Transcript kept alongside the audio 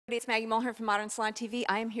It's Maggie Mulhern from Modern Salon TV.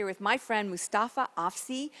 I am here with my friend Mustafa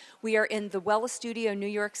Avci. We are in the Wella Studio, New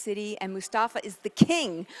York City, and Mustafa is the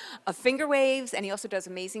king of finger waves, and he also does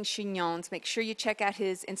amazing chignons. Make sure you check out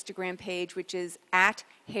his Instagram page, which is at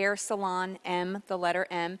Hair Salon M, the letter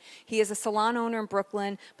M. He is a salon owner in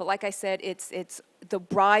Brooklyn, but like I said, it's the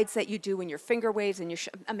brides that you do in your finger waves and your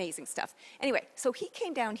amazing stuff. Anyway, so he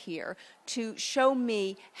came down here to show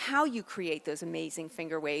me how you create those amazing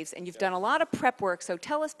finger waves, and you've done a lot of prep work, so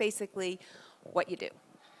tell us basically what you do.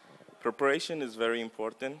 Preparation is very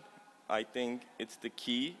important. I think it's the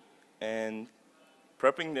key, and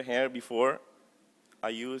prepping the hair before, I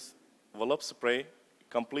use Volupte spray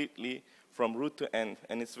completely from root to end,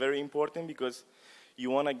 and it's very important because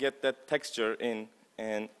you want to get that texture in,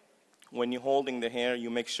 and when you're holding the hair, you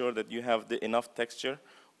make sure that you have enough texture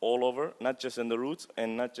all over, not just in the roots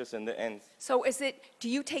and not just in the ends. So do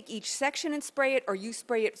you take each section and spray it, or you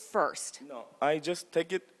spray it first? No, I just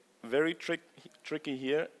take it very tricky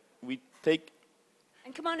here. We take...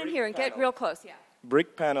 And come on in here and get real close, yeah.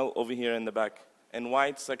 Brick panel over here in the back, and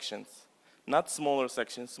wide sections, not smaller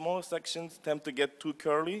sections. Smaller sections tend to get too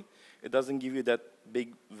curly. It doesn't give you that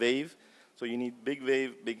big wave, so you need big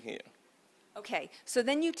wave, big hair. Okay, so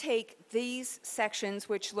then you take these sections,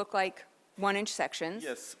 which look like 1-inch sections.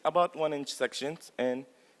 Yes, about 1-inch sections, and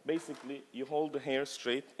basically you hold the hair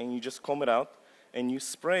straight and you just comb it out, and you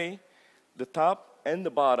spray the top and the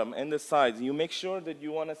bottom and the sides. You make sure that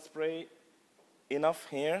you want to spray enough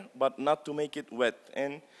hair, but not to make it wet.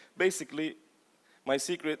 And basically, my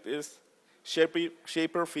secret is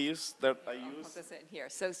Shaper Fierce that I use. I'll put this in here.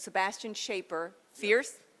 So Sebastian Shaper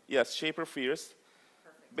Fierce? Yes, Shaper Fierce.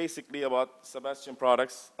 Basically about Sebastian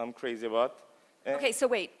products I'm crazy about. And okay, so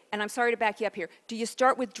wait, and I'm sorry to back you up here. Do you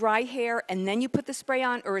start with dry hair and then you put the spray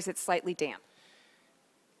on, or is it slightly damp?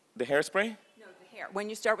 The hairspray? No, the hair. When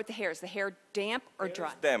you start with the hair, is the hair damp or dry?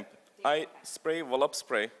 It's damp. I spray Volupte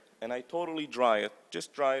spray, and I totally dry it.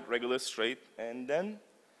 Just dry it regular straight, and then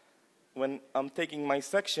when I'm taking my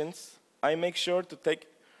sections, I make sure to take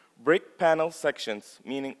brick panel sections,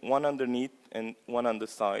 meaning one underneath and one on the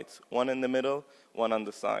sides, one in the middle, one on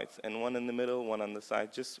the sides, and one in the middle, one on the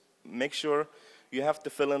side. Just make sure you have to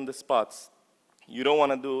fill in the spots. You don't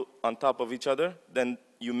want to do on top of each other, then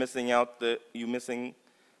you're missing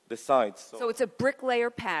the sides. So it's a brick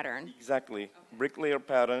layer pattern. Exactly, okay. Brick layer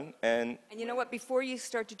pattern. And you know what, before you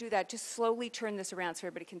start to do that, just slowly turn this around so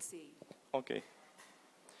everybody can see. Okay.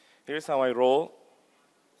 Here's how I roll.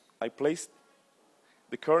 I place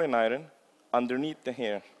the curling iron underneath the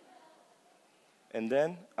hair. And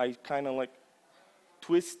then I kind of like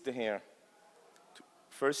twist the hair.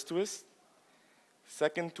 First twist,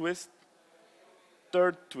 second twist,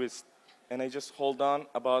 third twist. And I just hold on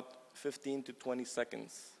about 15 to 20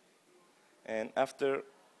 seconds. And after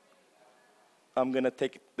I'm going to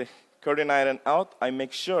take the curling iron out, I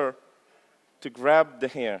make sure to grab the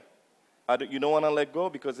hair. You don't want to let go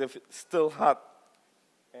because if it's still hot.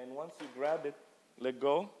 And once you grab it, let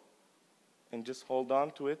go and just hold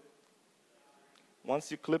on to it.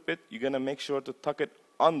 Once you clip it, you're going to make sure to tuck it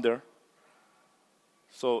under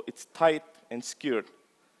so it's tight and secured.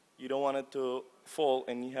 You don't want it to fall,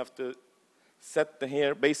 and you have to set the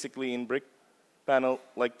hair basically in brick panel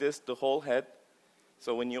like this, the whole head.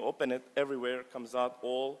 So when you open it, everywhere comes out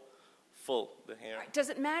all full, the hair. Right. Does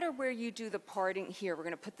it matter where you do the parting here? We're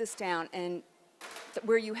going to put this down, and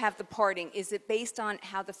where you have the parting, is it based on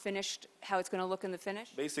how it's going to look in the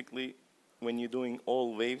finish? Basically, when you're doing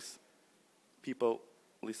all waves, people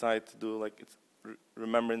decide to do like it's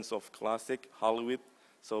remembrance of classic Hollywood.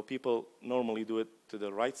 So people normally do it to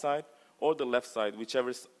the right side or the left side,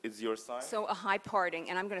 whichever is your side. So a high parting,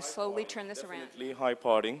 and I'm going to slowly turn this around. Definitely high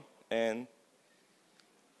parting, and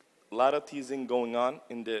a lot of teasing going on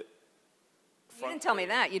in the front. You didn't tell me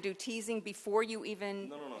that. You do teasing before you even...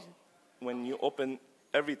 No. When you open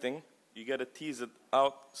everything, you got to tease it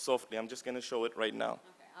out softly. I'm just going to show it right now.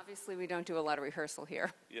 Okay, obviously we don't do a lot of rehearsal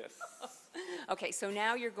here. Yes. Okay, so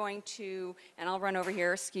now you're going to, and I'll run over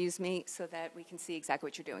here, excuse me, so that we can see exactly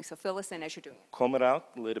what you're doing. So fill us in as you're doing it. Comb it out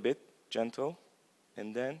a little bit, gentle,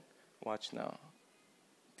 and then watch now.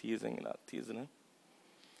 Teasing it out, teasing it.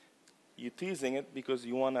 You're teasing it because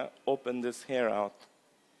you want to open this hair out.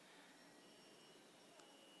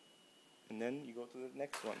 And then you go to the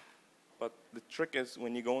next one. But the trick is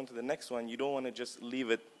when you go into the next one, you don't want to just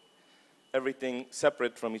leave it everything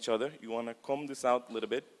separate from each other. You want to comb this out a little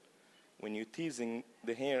bit. When you're teasing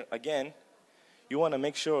the hair again, you want to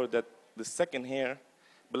make sure that the second hair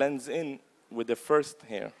blends in with the first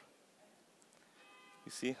hair.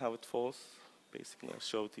 You see how it falls? Basically, I'll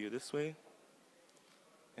show it to you this way.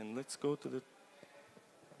 And let's go to the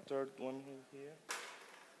third one here.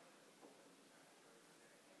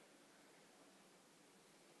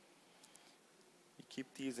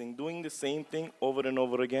 keep teasing, doing the same thing over and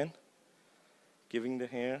over again, giving the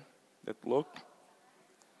hair that look,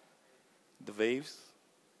 the waves.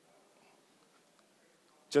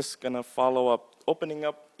 Just gonna follow up. Opening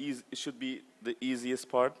up should be the easiest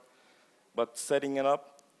part, but setting it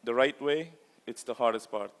up the right way, it's the hardest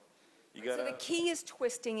part. So the key is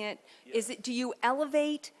twisting it. Is it? Do you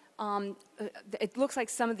elevate? It looks like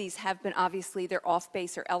some of these have been, obviously, they're off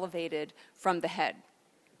base or elevated from the head.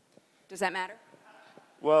 Does that matter?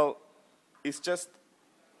 Well, it's just,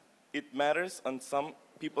 it matters on some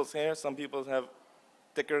people's hair. Some people have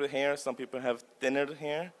thicker hair, some people have thinner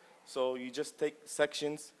hair. So you just take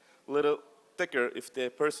sections a little thicker if the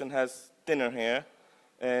person has thinner hair,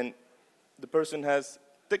 and the person has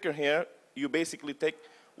thicker hair, you basically take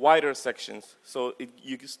wider sections. So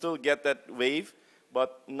you can still get that wave,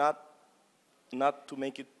 but not to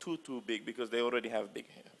make it too big, because they already have big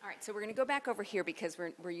hair. All right, so we're going to go back over here because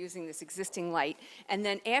we're using this existing light. And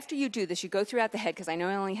then after you do this, you go throughout the head, because I know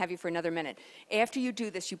I only have you for another minute. After you do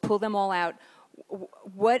this, you pull them all out.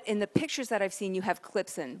 What, in the pictures that I've seen, you have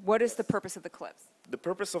clips in. What is the purpose of the clips? The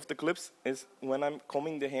purpose of the clips is when I'm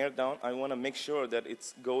combing the hair down, I want to make sure that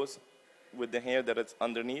it goes with the hair that it's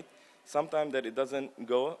underneath. Sometimes that it doesn't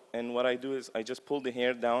go, and what I do is I just pull the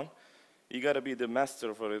hair down. You got to be the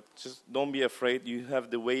master for it. Just don't be afraid. You have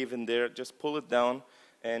the wave in there. Just pull it down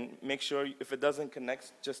and make sure if it doesn't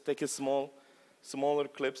connect, just take a smaller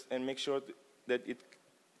clips and make sure that it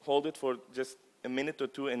hold it for just a minute or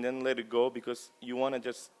two and then let it go, because you want to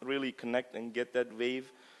just really connect and get that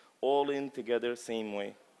wave all in together same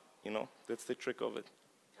way. You know, that's the trick of it.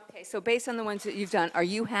 Okay, so based on the ones that you've done, are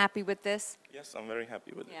you happy with this? Yes, I'm very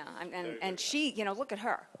happy with it. Yeah, and she, you know, look at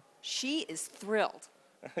her. She is thrilled.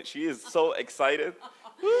 She is so excited.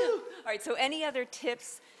 All right, so any other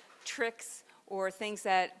tips, tricks, or things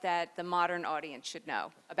that the modern audience should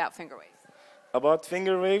know about finger waves? About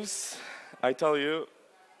finger waves, I tell you,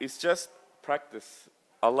 it's just practice.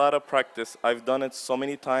 A lot of practice. I've done it so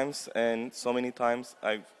many times, and so many times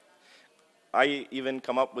I even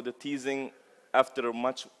come up with the teasing after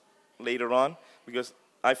much later on, because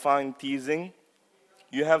I find teasing,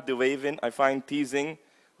 you have the wave in, I find teasing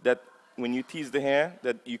that when you tease the hair,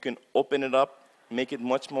 that you can open it up, make it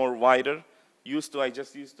much more wider. I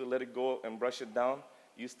just used to let it go and brush it down.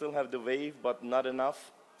 You still have the wave, but not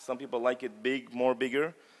enough. Some people like it big, more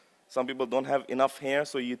bigger. Some people don't have enough hair,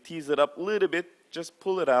 so you tease it up a little bit, just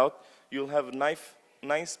pull it out. You'll have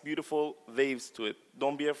nice, beautiful waves to it.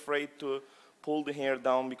 Don't be afraid to pull the hair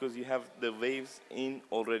down, because you have the waves in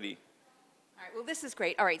already. All right, well, this is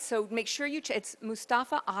great. All right, so make sure it's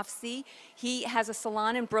Mustafa Avci. He has a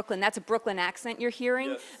salon in Brooklyn. That's a Brooklyn accent you're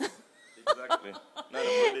hearing? Yes, exactly. Not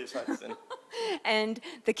a British accent. And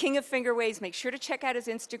the King of Finger Waves, make sure to check out his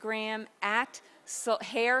Instagram,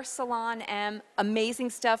 Hair Salon M.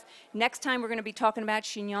 Amazing stuff. Next time we're going to be talking about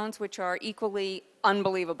chignons, which are equally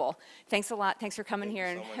unbelievable. Thanks a lot. Thanks for coming here,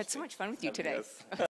 and had so much fun with you today.